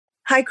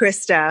Hi,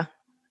 Krista.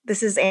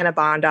 This is Anna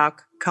Bondoc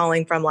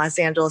calling from Los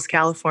Angeles,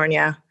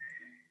 California.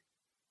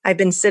 I've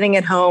been sitting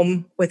at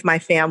home with my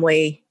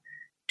family,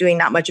 doing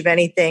not much of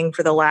anything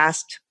for the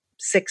last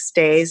 6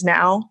 days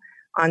now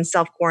on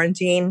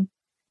self-quarantine.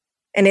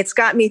 And it's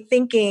got me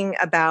thinking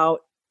about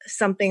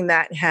something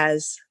that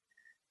has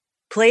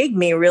plagued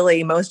me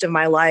really most of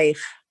my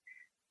life.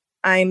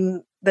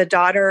 I'm the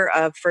daughter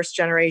of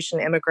first-generation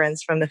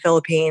immigrants from the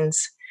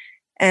Philippines,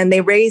 and they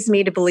raised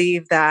me to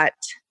believe that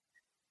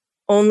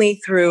only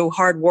through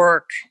hard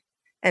work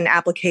and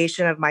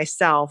application of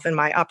myself and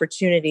my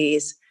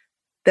opportunities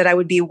that I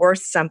would be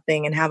worth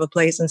something and have a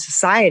place in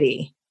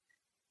society.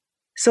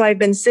 So I've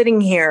been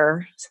sitting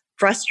here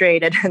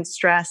frustrated and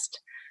stressed.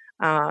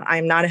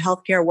 I'm not a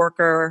healthcare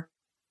worker.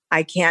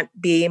 I can't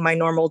be my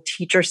normal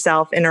teacher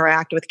self,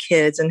 interact with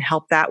kids and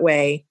help that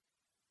way.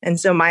 And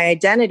so my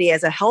identity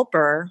as a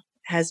helper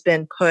has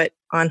been put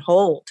on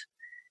hold.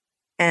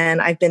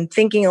 And I've been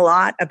thinking a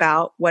lot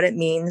about what it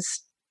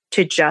means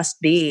to just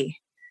be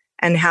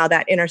and how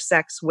that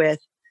intersects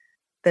with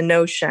the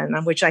notion,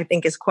 which I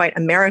think is quite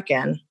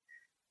American,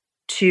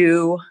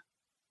 to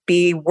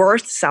be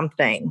worth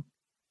something.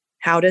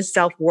 How does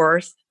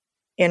self-worth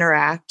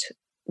interact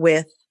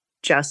with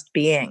just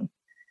being?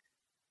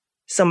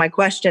 So my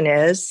question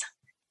is,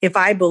 if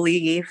I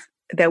believe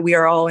that we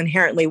are all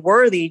inherently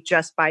worthy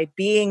just by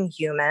being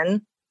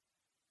human,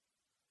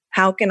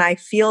 how can I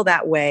feel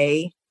that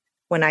way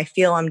when I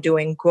feel I'm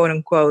doing quote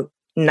unquote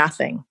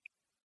nothing?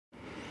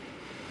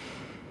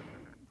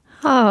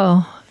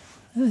 Oh,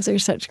 those are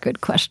such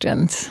good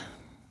questions.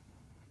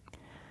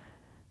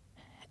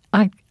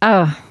 I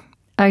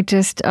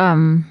just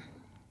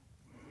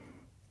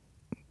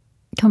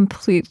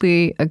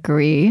completely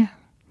agree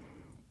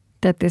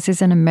that this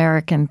is an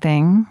American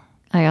thing.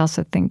 I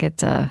also think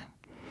it's a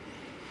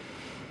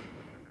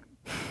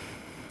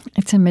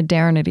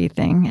modernity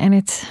thing, and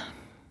it's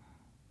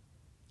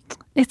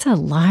a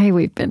lie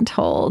we've been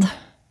told.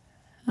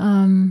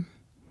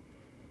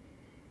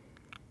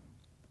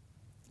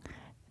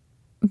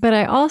 But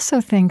I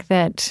also think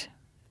that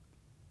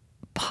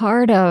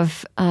part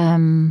of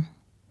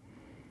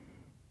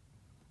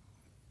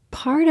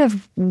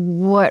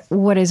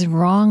what is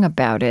wrong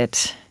about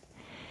it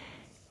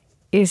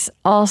is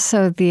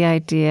also the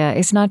idea.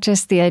 It's not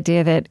just the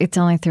idea that it's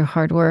only through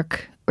hard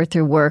work or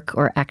through work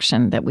or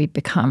action that we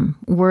become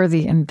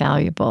worthy and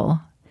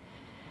valuable,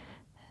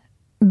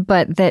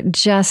 but that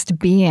just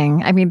being,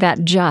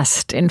 that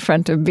just in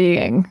front of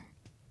being,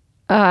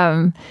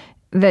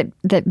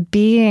 that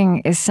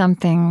being is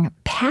something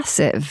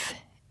passive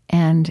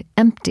and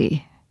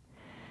empty.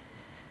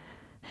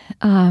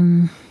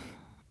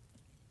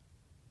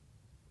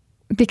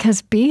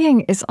 Because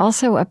being is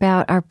also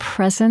about our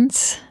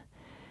presence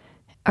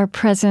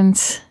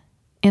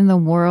in the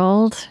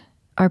world,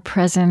 our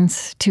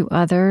presence to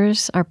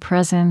others, our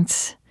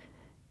presence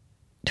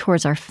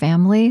towards our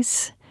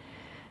families,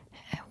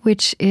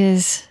 which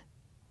is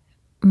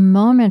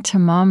moment to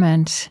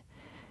moment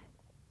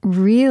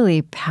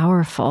really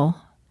powerful.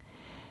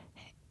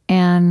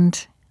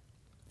 And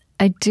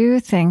I do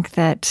think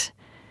that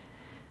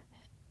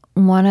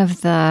one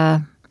of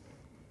the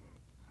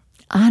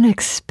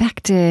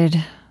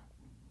unexpected,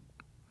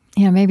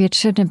 maybe it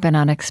shouldn't have been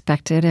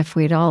unexpected if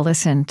we'd all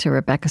listened to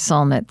Rebecca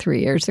Solnit 3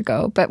 years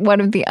ago, but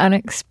one of the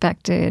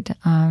unexpected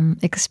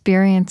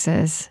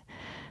experiences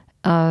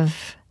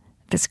of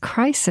this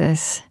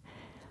crisis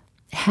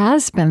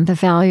has been the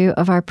value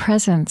of our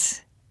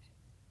presence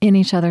in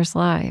each other's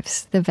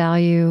lives, the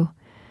value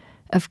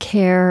of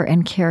care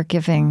and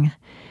caregiving.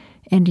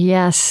 And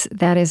yes,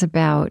 that is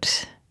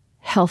about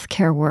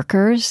healthcare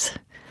workers,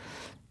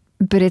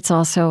 but it's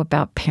also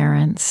about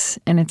parents,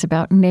 and it's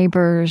about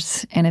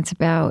neighbors, and it's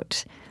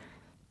about,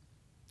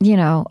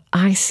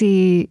 I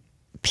see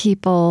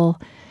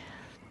people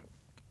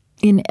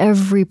in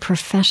every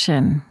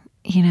profession,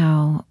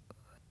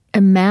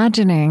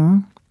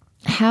 imagining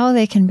how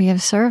they can be of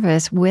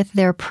service with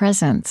their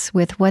presence,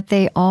 with what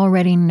they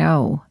already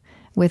know,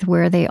 with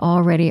where they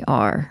already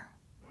are.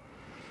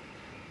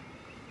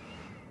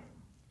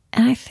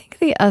 And I think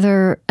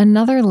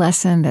another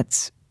lesson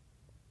that's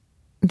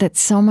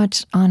so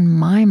much on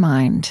my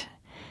mind,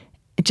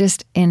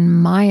 just in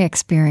my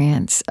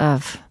experience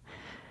of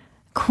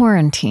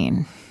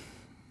quarantine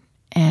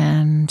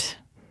and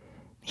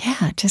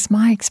just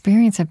my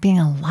experience of being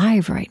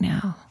alive right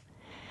now,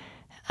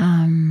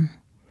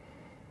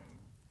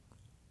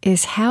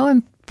 is how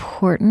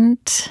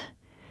important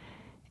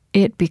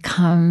it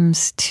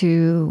becomes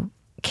to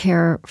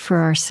care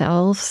for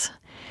ourselves,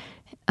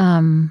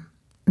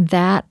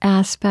 that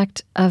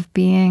aspect of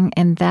being,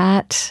 and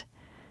that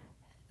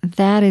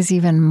is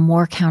even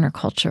more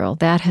countercultural.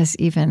 That has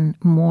even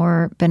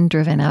more been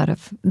driven out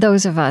of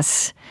those of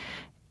us.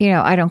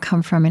 I don't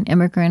come from an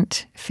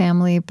immigrant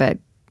family, but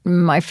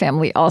my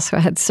family also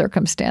had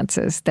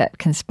circumstances that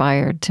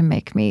conspired to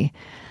make me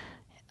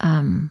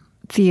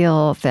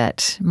feel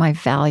that my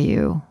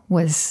value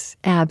was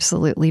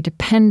absolutely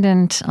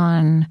dependent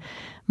on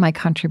my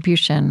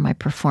contribution, my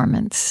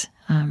performance,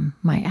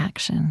 my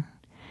action.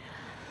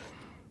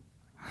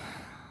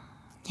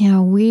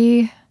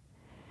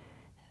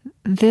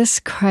 this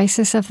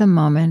crisis of the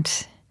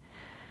moment,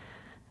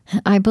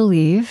 I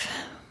believe,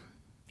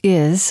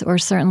 is, or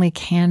certainly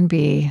can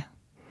be,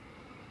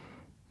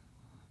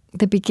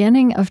 the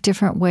beginning of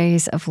different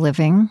ways of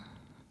living,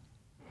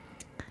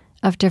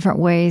 of different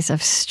ways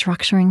of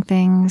structuring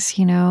things.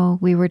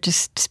 We were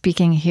just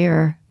speaking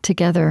here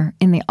together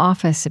in the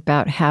office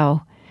about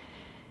how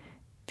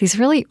these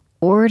really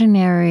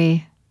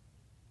ordinary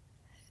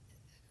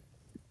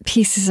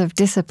pieces of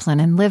discipline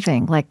in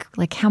living,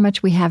 like how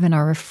much we have in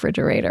our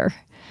refrigerator,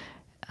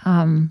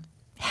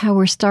 how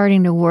we're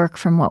starting to work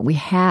from what we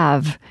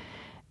have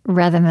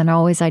rather than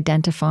always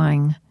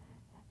identifying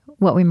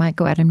what we might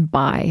go out and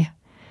buy.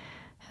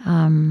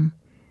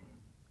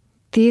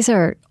 These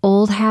are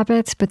old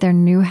habits, but they're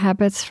new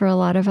habits for a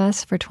lot of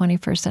us, for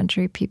 21st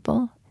century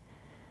people.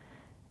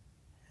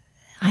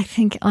 I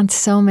think on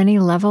so many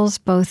levels,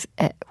 both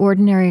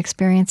ordinary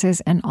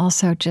experiences and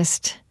also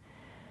just,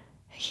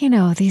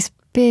 these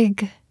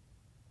big,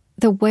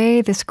 the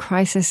way this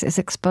crisis is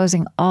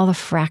exposing all the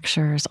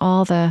fractures,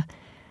 all the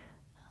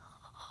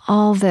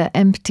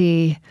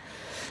empty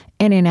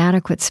and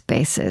inadequate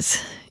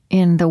spaces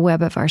in the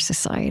web of our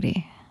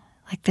society.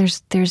 Like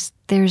there's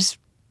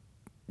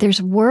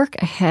work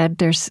ahead,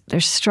 there's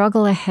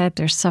struggle ahead,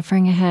 there's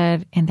suffering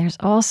ahead, and there's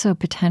also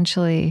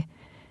potentially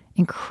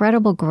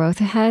incredible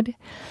growth ahead.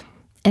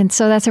 And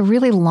so that's a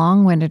really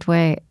long-winded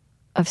way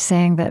of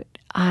saying that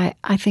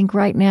I think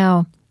right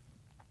now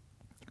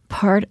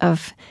part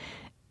of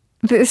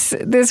this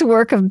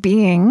work of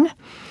being,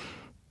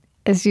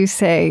 as you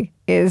say,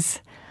 is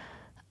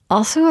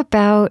also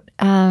about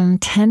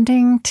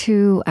tending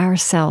to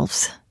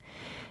ourselves,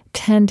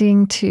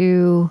 tending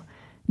to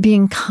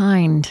being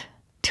kind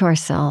to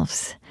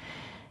ourselves,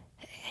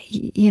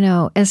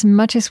 as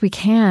much as we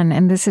can.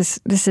 And this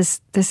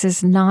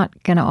is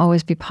not going to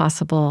always be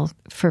possible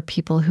for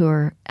people who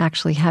are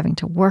actually having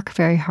to work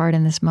very hard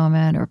in this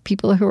moment, or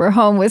people who are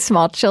home with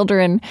small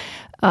children,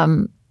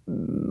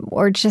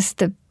 or just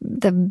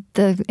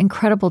the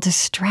incredible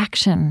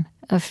distraction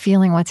of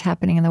feeling what's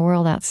happening in the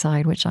world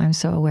outside, which I'm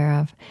so aware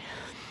of.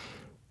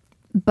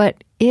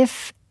 But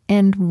if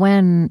and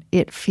when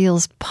it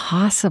feels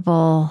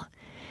possible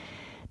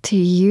to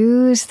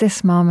use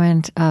this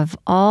moment of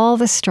all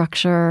the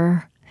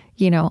structure,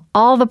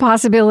 all the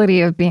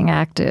possibility of being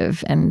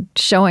active and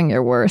showing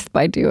your worth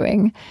by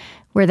doing,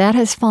 where that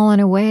has fallen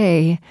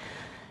away,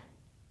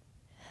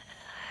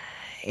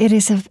 it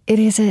is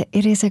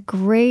a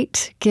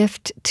great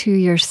gift to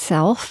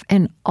yourself,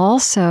 and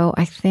also,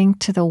 I think,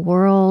 to the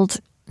world,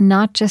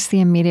 not just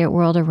the immediate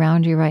world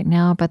around you right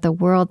now, but the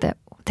world that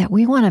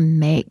we want to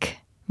make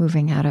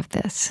moving out of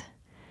this.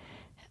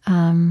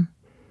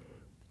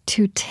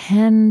 To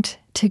tend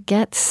to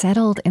get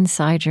settled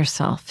inside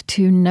yourself,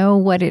 to know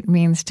what it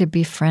means to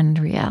befriend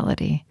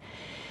reality,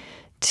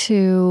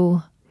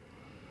 to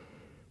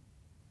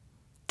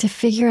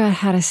figure out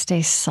how to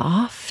stay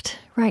soft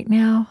right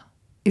now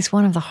is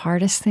one of the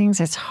hardest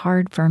things. It's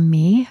hard for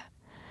me.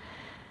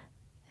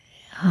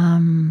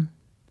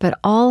 But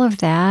all of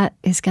that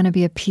is going to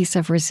be a piece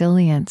of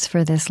resilience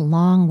for this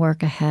long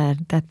work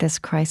ahead that this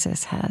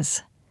crisis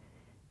has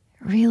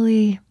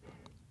really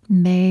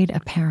made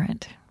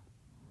apparent.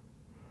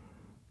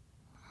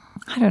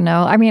 I don't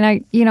know. I mean, I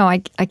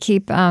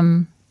keep,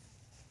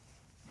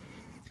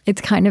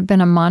 it's kind of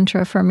been a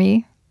mantra for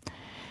me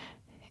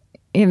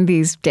in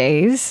these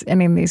days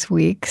and in these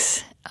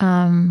weeks.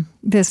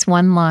 This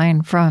one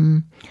line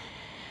from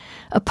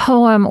a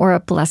poem or a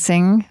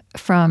blessing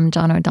from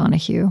John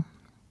O'Donohue,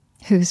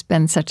 who's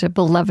been such a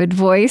beloved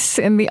voice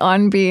in the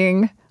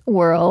on-being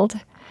world.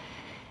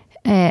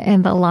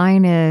 And the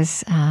line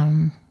is,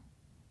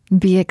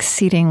 be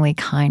exceedingly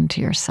kind to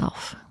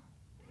yourself.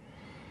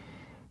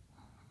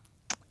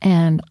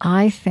 And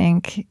I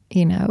think,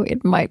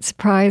 it might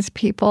surprise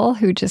people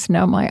who just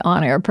know my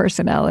on-air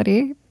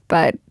personality,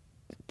 but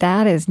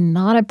that is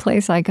not a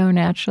place I go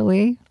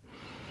naturally.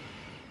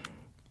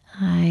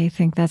 I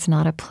think that's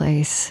not a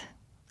place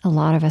a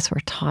lot of us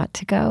were taught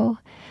to go.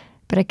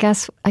 But I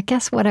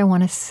guess what I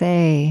want to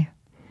say,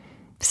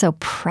 so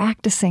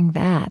practicing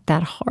that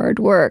hard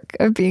work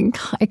of being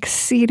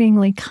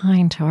exceedingly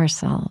kind to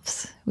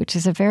ourselves, which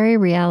is a very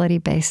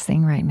reality-based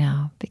thing right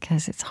now,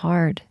 because it's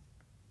hard.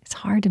 It's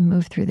hard to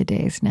move through the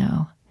days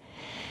now.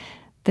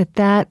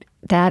 That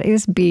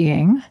is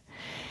being,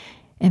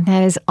 and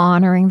that is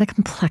honoring the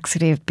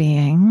complexity of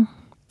being.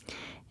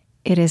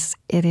 It is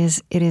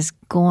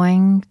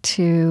going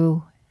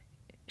to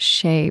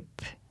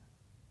shape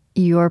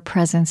your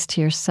presence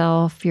to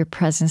yourself, your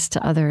presence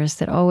to others,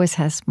 that always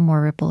has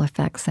more ripple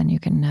effects than you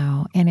can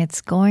know. And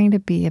it's going to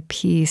be a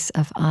piece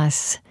of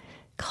us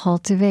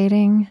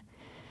cultivating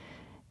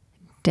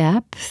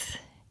depth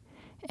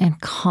and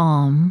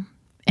calm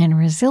and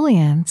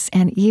resilience,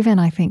 and even,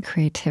 I think,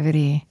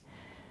 creativity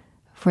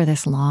for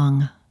this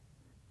long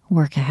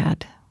work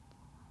ahead.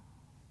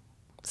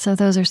 So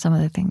those are some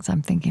of the things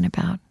I'm thinking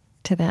about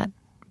to that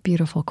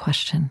beautiful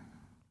question.